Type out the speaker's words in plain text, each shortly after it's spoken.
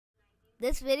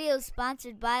This video is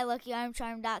sponsored by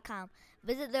LuckyArmCharm.com.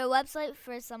 Visit their website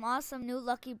for some awesome new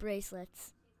Lucky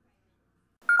bracelets.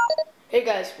 Hey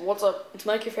guys, what's up? It's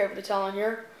MikeYourFavoriteItalian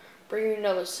here, bringing you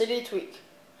another Cydia tweak.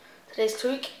 Today's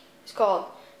tweak is called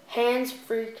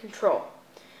Hands-Free Control.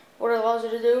 What it allows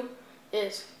you to do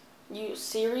is use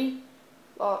Siri,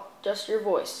 just your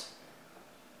voice.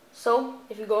 So,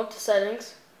 if you go into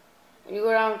settings, and you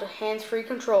go down to Hands-Free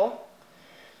Control,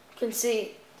 you can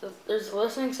see there's the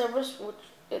listening service, which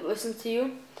it listens to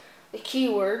you, the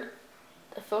keyword,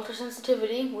 the filter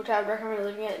sensitivity, which I would recommend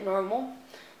leaving at normal,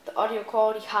 the audio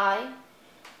quality high,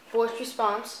 voice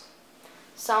response,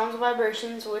 sounds and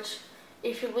vibrations, which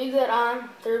if you leave that on,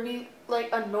 there'll be like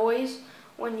a noise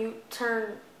when you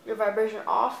turn your vibration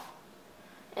off,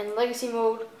 and legacy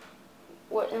mode.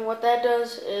 What that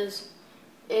does is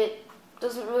it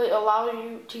doesn't really allow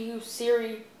you to use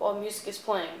Siri while music is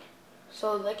playing.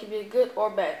 So that could be a good or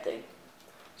bad thing.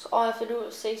 So all I have to do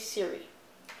is say Siri.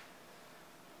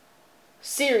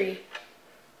 Siri,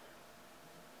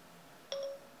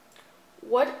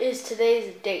 what is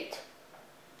today's date?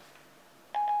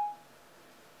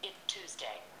 It's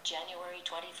Tuesday, January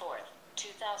 24th,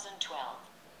 2012.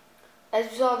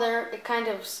 As you saw there, it kind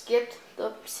of skipped.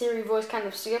 The Siri voice kind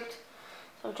of skipped.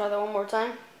 So I'll try that one more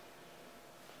time.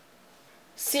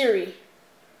 Siri,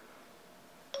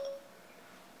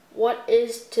 what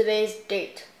is today's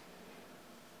date?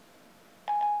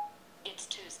 It's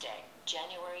Tuesday,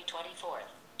 January 24th,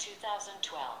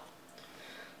 2012.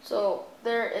 So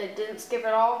there, it didn't skip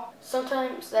at all.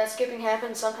 Sometimes that skipping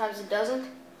happens, sometimes it doesn't.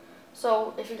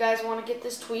 So if you guys want to get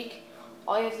this tweak,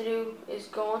 all you have to do is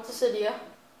go onto Cydia.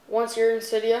 Once you're in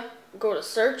Cydia, go to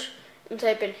search and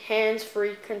type in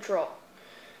hands-free control.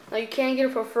 Now you can get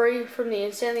it for free from the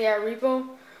Cydia repo,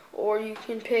 or you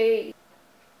can pay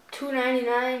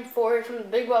 $2.99 for it from the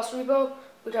BigBoss repo,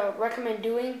 which I would recommend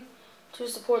doing to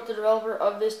support the developer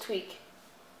of this tweak.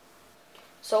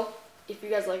 So, if you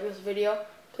guys like this video,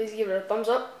 please give it a thumbs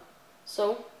up.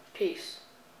 So, peace.